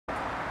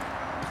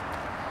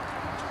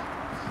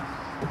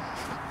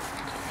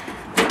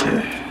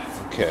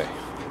Okay.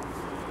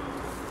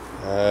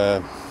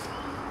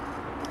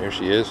 Here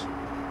she is.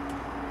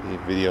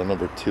 Video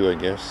number 2, I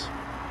guess.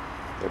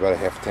 About a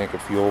half tank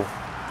of fuel.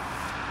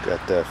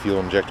 Got the fuel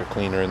injector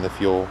cleaner in the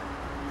fuel.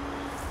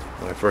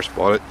 When I first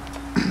bought it,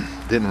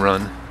 didn't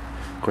run.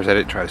 Of course, I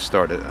didn't try to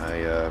start it.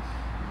 I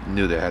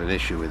knew they had an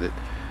issue with it.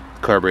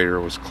 The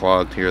carburetor was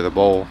clogged here. The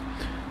bowl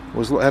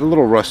had a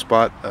little rust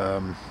spot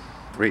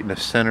right in the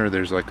center.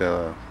 There's like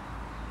a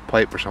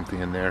pipe or something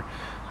in there.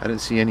 I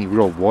didn't see any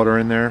real water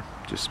in there.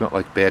 Just smelled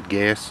like bad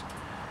gas.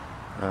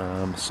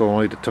 So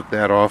I took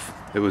that off.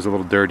 It was a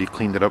little dirty.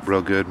 Cleaned it up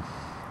real good.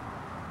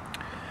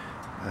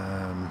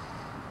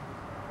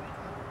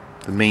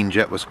 The main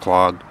jet was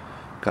clogged.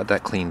 Got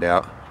that cleaned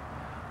out.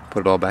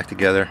 Put it all back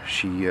together.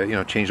 She,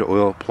 changed the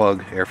oil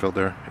plug, air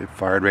filter. It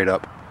fired right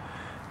up.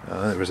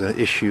 There was an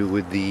issue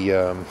with the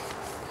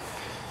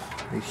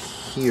right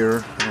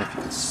here. I don't know if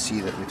you can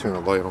see that. Let me turn the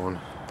light on.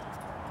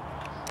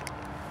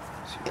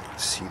 See if you can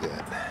see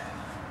that.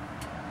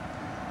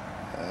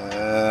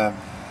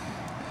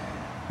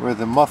 Where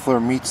the muffler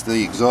meets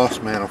the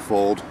exhaust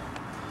manifold,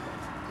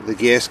 the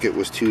gasket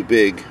was too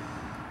big,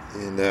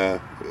 and the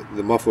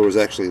muffler was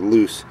actually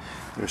loose.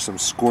 There's some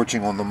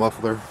scorching on the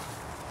muffler.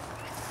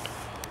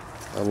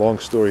 Long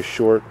story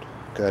short,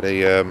 got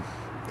a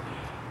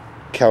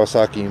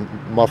Kawasaki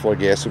muffler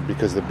gasket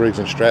because the Briggs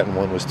 & Stratton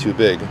one was too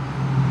big,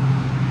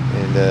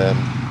 and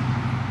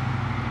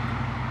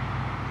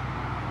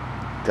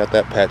got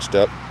that patched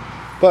up.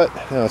 But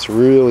it's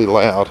really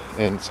loud,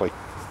 and it's like,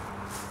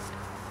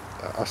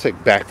 I'll say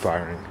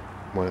backfiring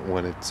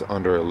when it's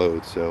under a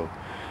load. So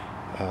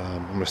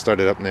I'm gonna start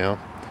it up now,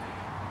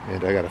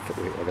 and I gotta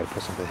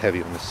put something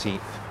heavy on the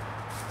seat.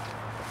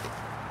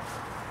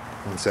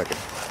 1 second.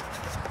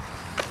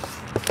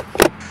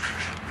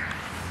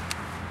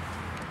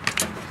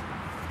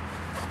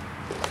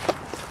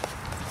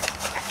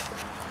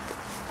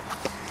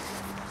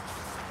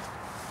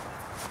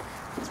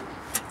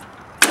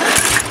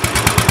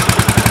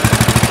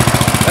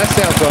 That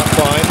sounds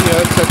fine.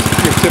 That's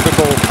your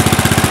typical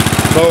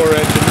mower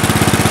engine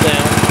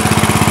sound.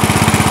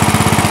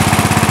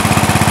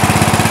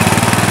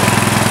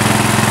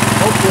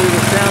 Hopefully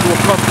the sound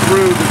will come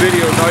through the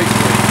video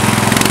nicely.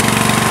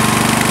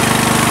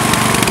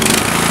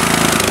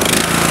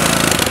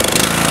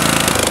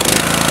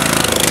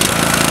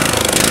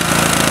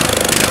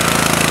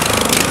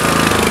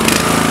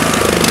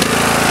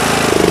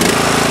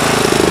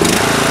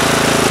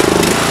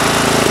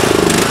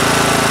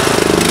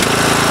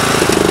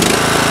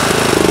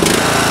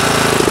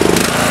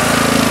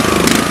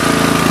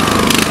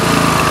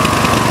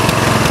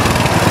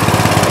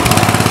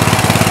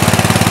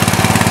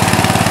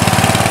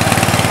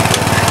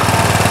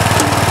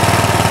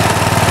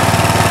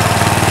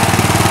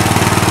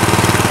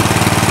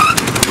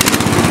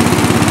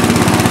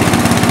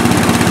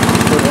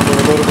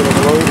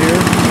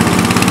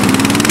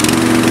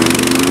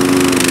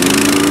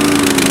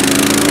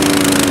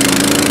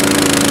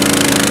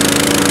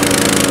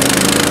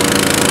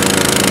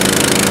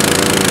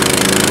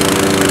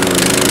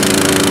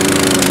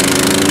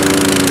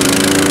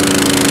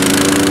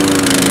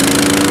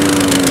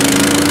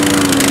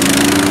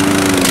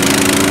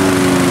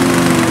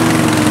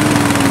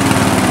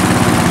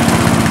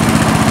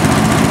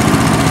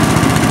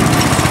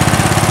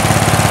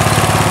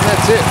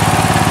 That's it.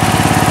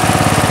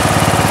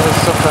 It does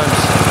sometimes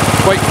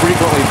quite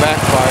frequently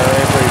backfire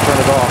after you turn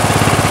it off.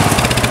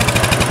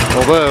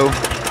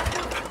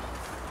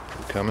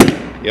 Coming?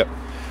 Yep.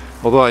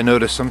 Although I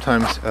noticed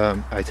sometimes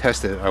I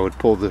tested, I would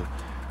pull the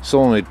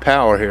solenoid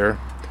power here,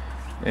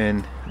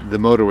 and the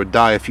motor would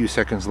die a few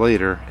seconds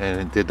later, and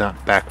it did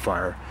not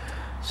backfire.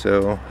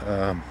 So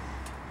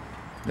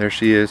there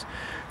she is.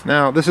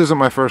 Now, this isn't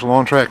my first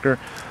lawn tractor,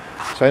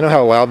 so I know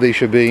how loud these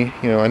should be.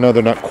 I know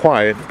they're not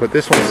quiet, but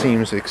this one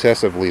seems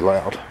excessively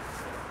loud.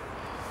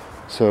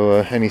 So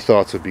any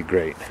thoughts would be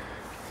great.